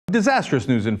Disastrous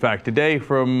news, in fact, today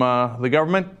from the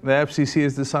government. The FCC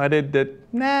has decided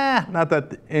that, not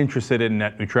that interested in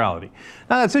net neutrality.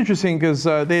 Now, that's interesting because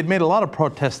they had made a lot of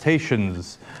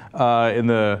protestations in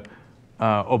the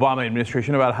Obama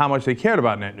administration about how much they cared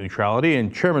about net neutrality,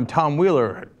 and Chairman Tom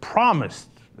Wheeler had promised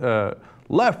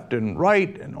left and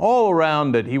right and all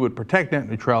around that he would protect net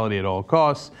neutrality at all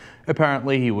costs.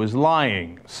 Apparently, he was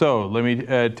lying. So let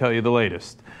me tell you the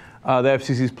latest. The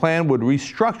FCC's plan would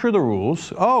restructure the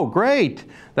rules, great,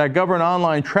 that govern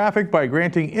online traffic by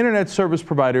granting internet service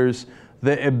providers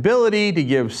the ability to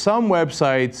give some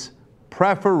websites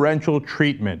preferential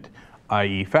treatment,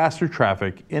 i.e. faster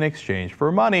traffic in exchange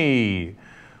for money.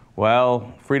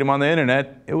 Well, freedom on the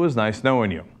internet, it was nice knowing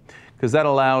you, because that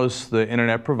allows the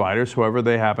internet providers, whoever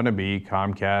they happen to be,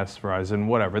 Comcast, Verizon,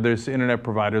 whatever, there's internet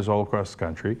providers all across the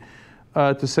country,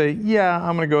 to say, yeah,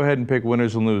 I'm going to go ahead and pick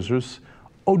winners and losers.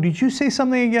 Oh, did you say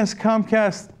something against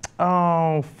Comcast?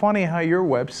 Oh, funny how your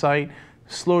website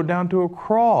slowed down to a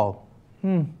crawl.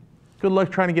 Good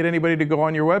luck trying to get anybody to go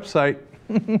on your website.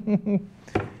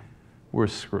 We're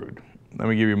screwed. Let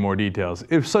me give you more details.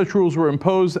 If such rules were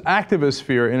imposed, activists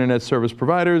fear internet service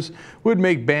providers would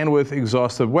make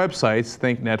bandwidth-exhaustive websites,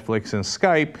 think Netflix and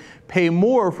Skype, pay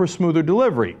more for smoother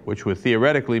delivery, which would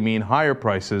theoretically mean higher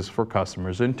prices for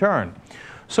customers in turn.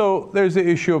 So there's the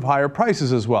issue of higher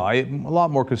prices as well. I'm a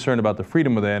lot more concerned about the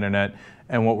freedom of the internet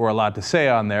and what we're allowed to say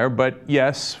on there. But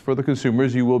yes, for the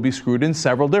consumers, you will be screwed in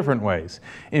several different ways.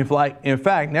 In fact,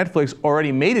 Netflix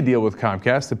already made a deal with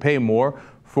Comcast to pay more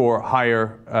for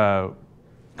higher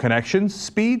connection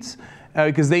speeds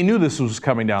because they knew this was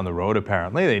coming down the road,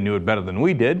 apparently. They knew it better than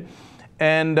we did.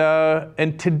 And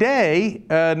today,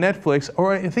 Netflix,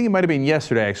 or I think it might have been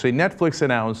yesterday actually, Netflix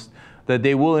announced that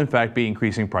they will in fact be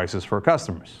increasing prices for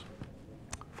customers.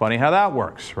 Funny how that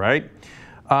works, right?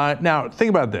 Now, think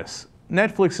about this.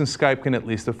 Netflix and Skype can at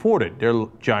least afford it. They're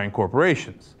giant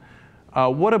corporations.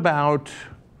 What about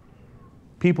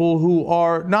people who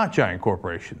are not giant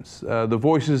corporations, the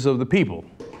voices of the people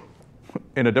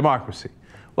in a democracy?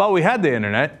 Well, we had the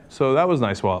internet, so that was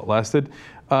nice while it lasted.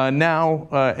 Now,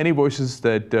 any voices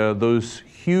that those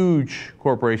huge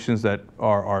corporations that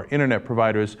are internet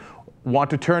providers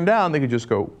want to turn down, they could just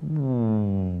go.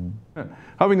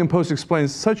 Huffington Post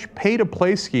explains such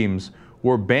pay-to-play schemes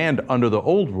were banned under the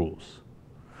old rules.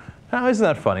 Now, isn't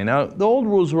that funny? Now, the old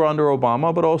rules were under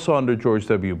Obama, but also under George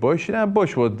W. Bush. Now,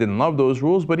 Bush didn't love those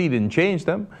rules, but he didn't change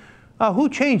them. Who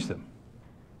changed them?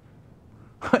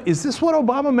 Is this what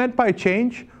Obama meant by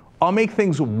change? I'll make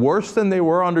things worse than they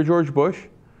were under George Bush?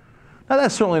 Now,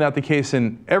 that's certainly not the case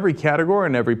in every category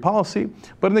and every policy,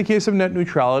 but in the case of net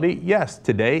neutrality, yes,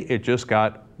 today it just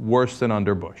got worse than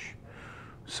under Bush.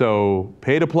 So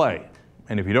pay to play.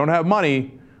 And if you don't have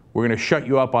money, we're going to shut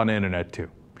you up on the internet too.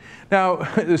 Now,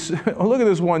 look at this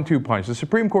 1-2 punch. The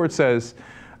Supreme Court says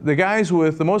the guys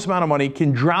with the most amount of money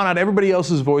can drown out everybody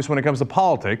else's voice when it comes to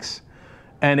politics,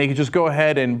 and they can just go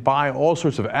ahead and buy all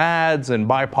sorts of ads and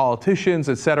buy politicians,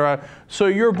 etc. So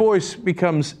your voice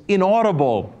becomes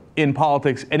inaudible in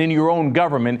politics and in your own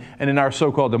government and in our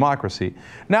so-called democracy.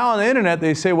 Now on the internet,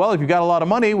 they say, well, if you've got a lot of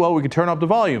money, well, we can turn up the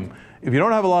volume. If you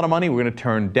don't have a lot of money, we're going to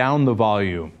turn down the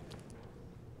volume.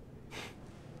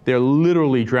 They're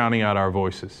literally drowning out our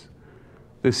voices.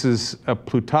 This is a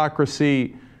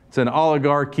plutocracy. It's an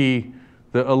oligarchy.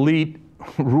 The elite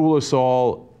rule us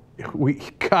all. We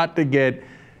got to get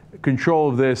control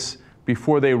of this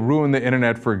before they ruin the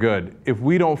internet for good. If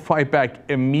we don't fight back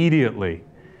immediately,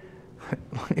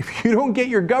 if you don't get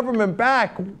your government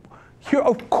back,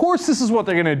 of course this is what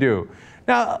they're going to do.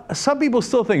 Now, some people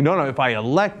still think, no, if I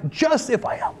elect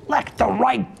the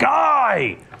right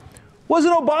guy.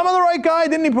 Wasn't Obama the right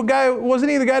guy?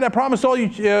 Wasn't he the guy that promised all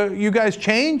you guys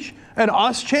change and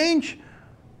us change?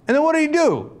 And then what did he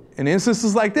do? In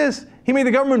instances like this, he made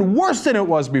the government worse than it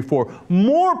was before,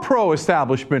 more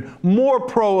pro-establishment, more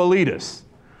pro-elitist.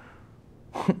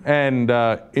 And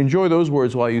enjoy those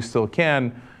words while you still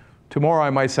can. Tomorrow I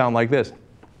might sound like this.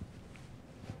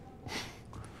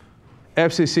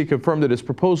 FCC confirmed that its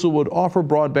proposal would offer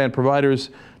broadband providers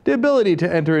the ability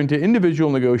to enter into individual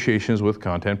negotiations with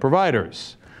content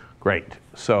providers. Great.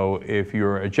 So if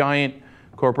you're a giant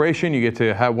corporation, you get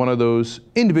to have one of those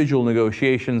individual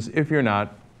negotiations. If you're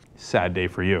not, sad day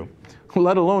for you.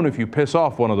 Let alone if you piss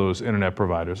off one of those internet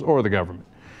providers or the government.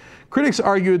 Critics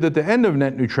argued that the end of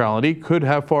net neutrality could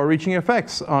have far-reaching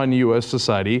effects on U.S.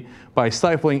 society by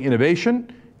stifling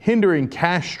innovation, hindering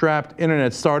cash-strapped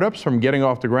internet startups from getting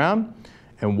off the ground,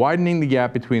 and widening the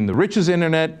gap between the rich's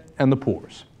internet and the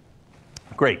poor's.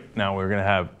 Great. Now we're going to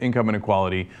have income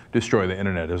inequality destroy the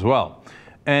internet as well.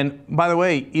 And by the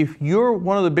way, if you're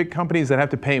one of the big companies that have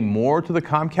to pay more to the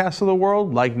Comcast of the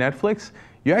world, like Netflix,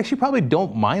 you actually probably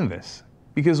don't mind this.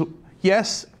 Because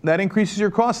yes, that increases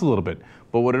your costs a little bit.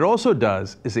 But what it also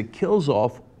does is it kills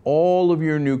off all of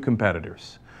your new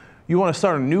competitors. You want to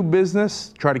start a new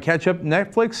business, try to catch up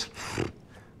Netflix?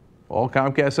 All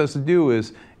Comcast has to do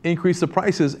is increase the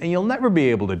prices, and you'll never be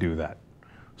able to do that.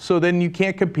 So then you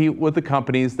can't compete with the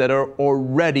companies that are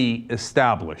already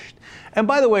established. And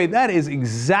by the way, that is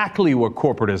exactly what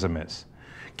corporatism is.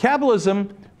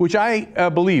 Capitalism, which I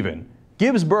believe in,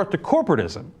 gives birth to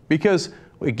corporatism because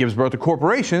it gives birth to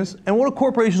corporations. And what do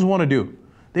corporations want to do?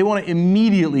 They want to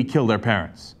immediately kill their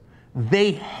parents.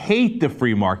 They hate the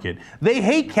free market. They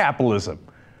hate capitalism.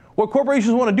 What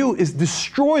corporations want to do is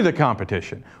destroy the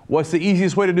competition. What's the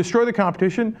easiest way to destroy the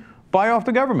competition? Buy off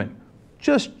the government.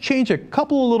 Just change a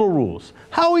couple of little rules.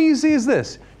 How easy is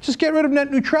this? Just get rid of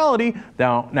net neutrality.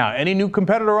 Now any new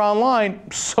competitor online,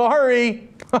 sorry,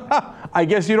 I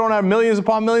guess you don't have millions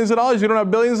upon millions of dollars, you don't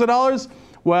have billions of dollars?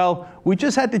 Well, we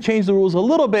just had to change the rules a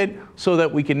little bit so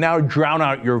that we can now drown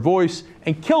out your voice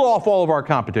and kill off all of our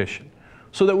competition,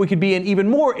 so that we could be an even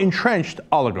more entrenched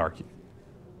oligarchy.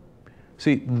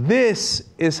 See, this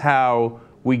is how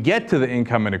we get to the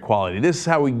income inequality. This is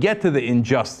how we get to the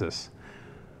injustice.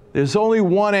 There's only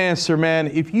one answer, man.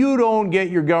 If you don't get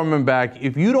your government back,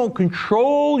 if you don't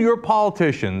control your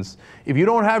politicians, if you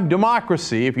don't have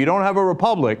democracy, if you don't have a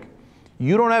republic,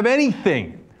 you don't have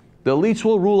anything. The elites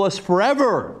will rule us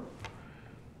forever.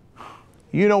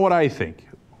 You know what I think.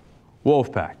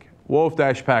 Wolfpack,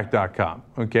 wolf-pack.com,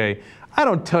 okay? I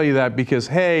don't tell you that because,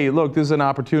 hey, look, this is an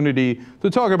opportunity to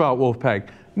talk about Wolfpack.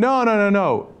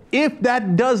 No. If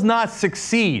that does not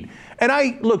succeed, and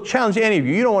I, look, challenge any of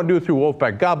you, you don't want to do it through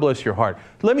Wolfpack, God bless your heart.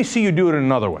 Let me see you do it in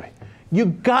another way. You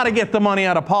got to get the money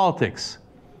out of politics.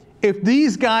 If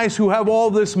these guys who have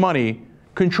all this money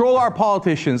control our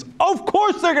politicians, of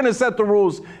course they're going to set the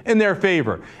rules in their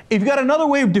favor. If you got another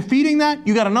way of defeating that,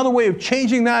 you got another way of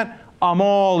changing that, I'm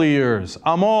all ears.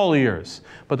 I'm all ears.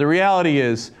 But the reality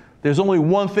is, there's only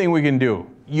one thing we can do.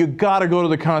 You got to go to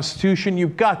the Constitution.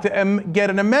 You've got to get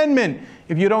an amendment.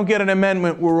 If you don't get an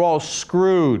amendment, we're all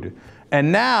screwed.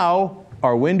 And now,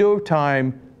 our window of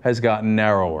time has gotten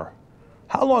narrower.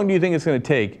 How long do you think it's going to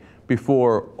take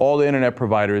before all the internet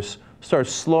providers start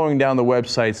slowing down the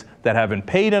websites that haven't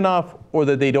paid enough or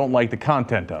that they don't like the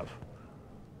content of?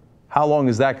 How long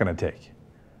is that going to take?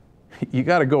 You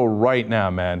got to go right now,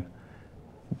 man.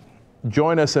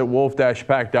 Join us at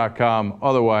wolf-pack.com.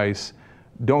 Otherwise,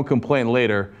 don't complain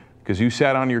later because you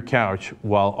sat on your couch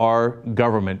while our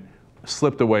government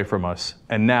slipped away from us,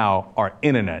 and now our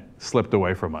internet slipped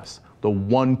away from us, the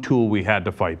one tool we had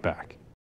to fight back.